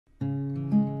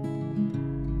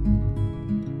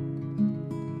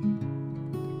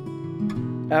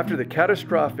After the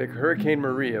catastrophic Hurricane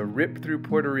Maria ripped through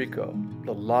Puerto Rico,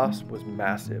 the loss was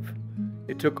massive.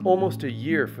 It took almost a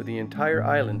year for the entire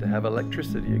island to have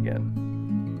electricity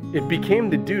again. It became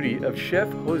the duty of Chef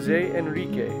Jose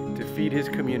Enrique to feed his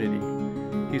community.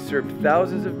 He served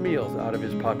thousands of meals out of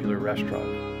his popular restaurant.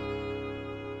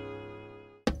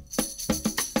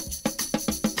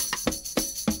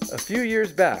 A few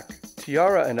years back,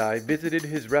 Tiara and I visited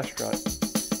his restaurant.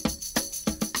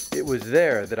 It was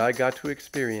there that I got to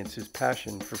experience his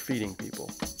passion for feeding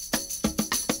people.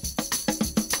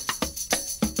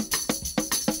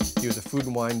 He was a Food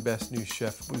and Wine Best New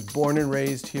Chef. He was born and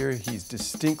raised here. He's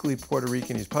distinctly Puerto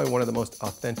Rican. He's probably one of the most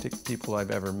authentic people I've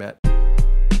ever met.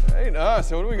 Hey,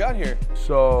 so what do we got here?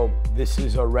 So this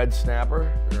is a red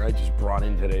snapper that I just brought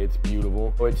in today. It's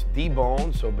beautiful. It's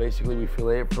deboned, so basically we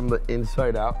fillet it from the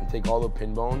inside out and take all the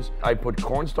pin bones. I put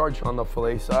cornstarch on the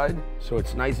fillet side, so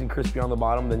it's nice and crispy on the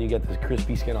bottom. Then you get this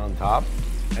crispy skin on top.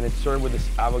 And it's served with this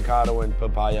avocado and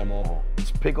papaya mojo. It's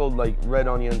pickled like red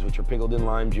onions, which are pickled in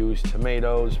lime juice,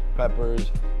 tomatoes, peppers,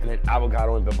 and then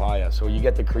avocado and papaya. So you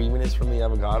get the creaminess from the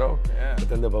avocado, but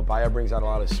then the papaya brings out a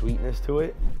lot of sweetness to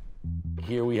it.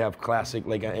 Here we have classic,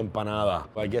 like an empanada.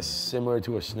 I guess similar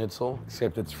to a schnitzel,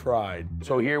 except it's fried.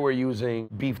 So here we're using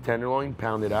beef tenderloin,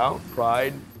 pounded out,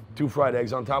 fried, 2 fried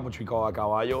eggs on top, which we call a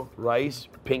caballo, rice,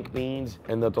 pink beans,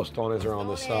 and the tostones are on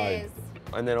the side.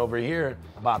 And then over here,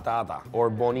 batata, or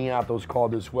boniato's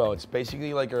called as well. It's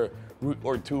basically like a root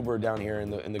or tuber down here in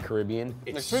the Caribbean.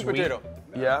 It's like sweet potato.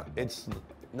 Yeah, it's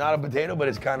not a potato, but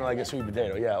it's kind of like a sweet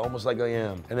potato. Yeah, almost like a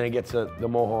yam. And then it gets the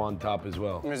mojo on top as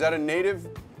well. Is that a native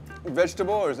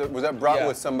vegetable, or was that brought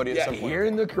with somebody at some point? Here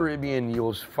in the Caribbean,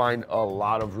 you'll find a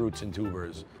lot of roots and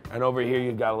tubers. And over here,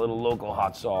 you've got a little local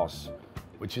hot sauce,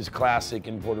 which is classic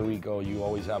in Puerto Rico. You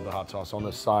always have the hot sauce on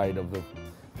the side of the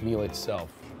meal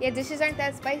itself. Yeah, dishes aren't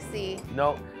that spicy.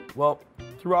 No, well,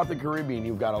 throughout the Caribbean,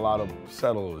 you've got a lot of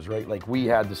settlers, right? Like we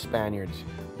had the Spaniards,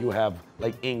 you have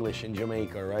like English in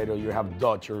Jamaica, right? Or you have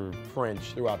Dutch or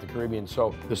French throughout the Caribbean.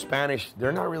 So the Spanish,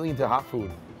 they're not really into hot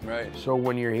food. Right. So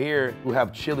when you're here, you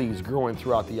have chilies growing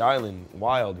throughout the island,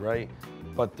 wild, right?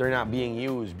 But they're not being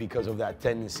used because of that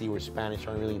tendency where Spanish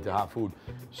aren't really into hot food.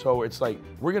 So it's like,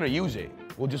 we're gonna use it.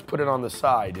 We'll just put it on the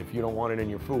side if you don't want it in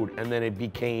your food. And then it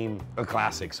became a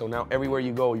classic. So now everywhere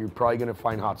you go, you're probably gonna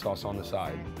find hot sauce on the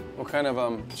side. What kind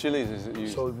of chilies is it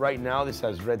used? So right now this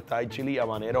has red Thai chili,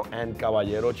 habanero, and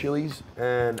caballero chilies.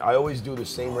 And I always do the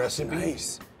same recipe.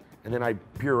 Nice. And then I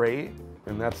puree it,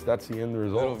 and that's the end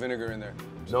result. A little vinegar in there.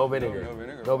 No vinegar. No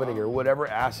vinegar. No vinegar. Whatever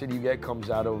acid you get comes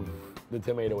out of the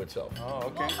tomato itself. Oh,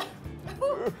 okay.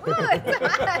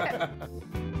 What?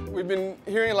 We've been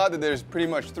hearing a lot that there's pretty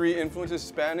much 3 influences: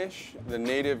 Spanish, the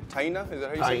native Taíno, is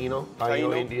that how you say it?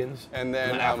 Taíno Indians, and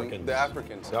then the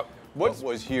Africans. Yep. What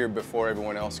was here before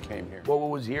everyone else came here? Well, what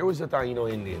was here was the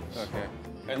Taíno Indians. Okay.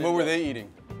 And what were they eating?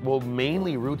 Well,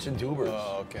 mainly roots and tubers.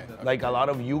 Oh, okay. Like a lot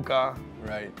of yuca.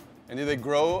 Right. And did they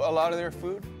grow a lot of their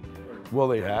food? Well,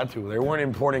 they had to. They weren't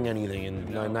importing anything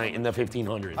in the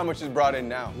 1500s. How much is brought in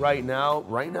now? Right now,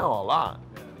 a lot.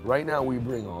 Right now, we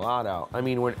bring a lot out. I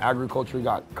mean, when agriculture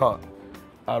got cut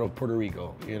out of Puerto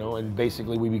Rico, you know, and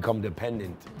basically we become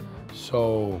dependent.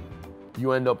 So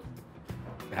you end up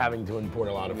having to import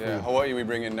a lot of food. Yeah, Hawaii, we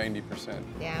bring in 90%.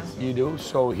 Yeah. You do?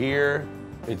 So here,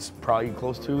 it's probably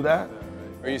close to that.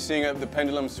 Are you seeing the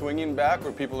pendulum swinging back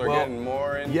where people are getting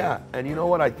more in? Yeah, and you know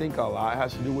what? I think a lot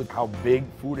has to do with how big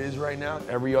food is right now.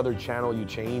 Every other channel you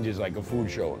change is like a food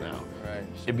show now. Right.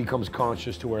 It becomes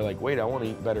conscious to where like, wait, I want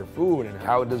to eat better food, and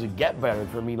how does it get better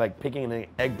for me? Like picking an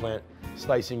eggplant,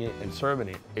 slicing it, and serving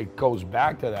it. It goes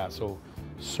back to that. So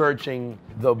searching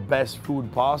the best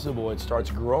food possible, it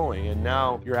starts growing. And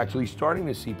now you're actually starting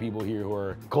to see people here who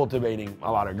are cultivating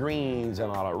a lot of greens and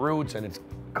a lot of roots, and it's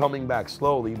coming back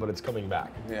slowly, but it's coming back.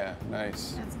 Yeah,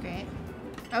 nice. That's great.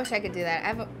 I wish I could do that.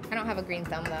 I don't have a green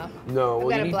thumb though. No,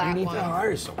 well, I've got you need one. to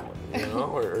hire someone, you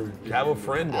know, or have a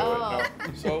friend do it. Oh.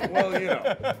 No. So, well, you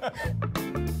know.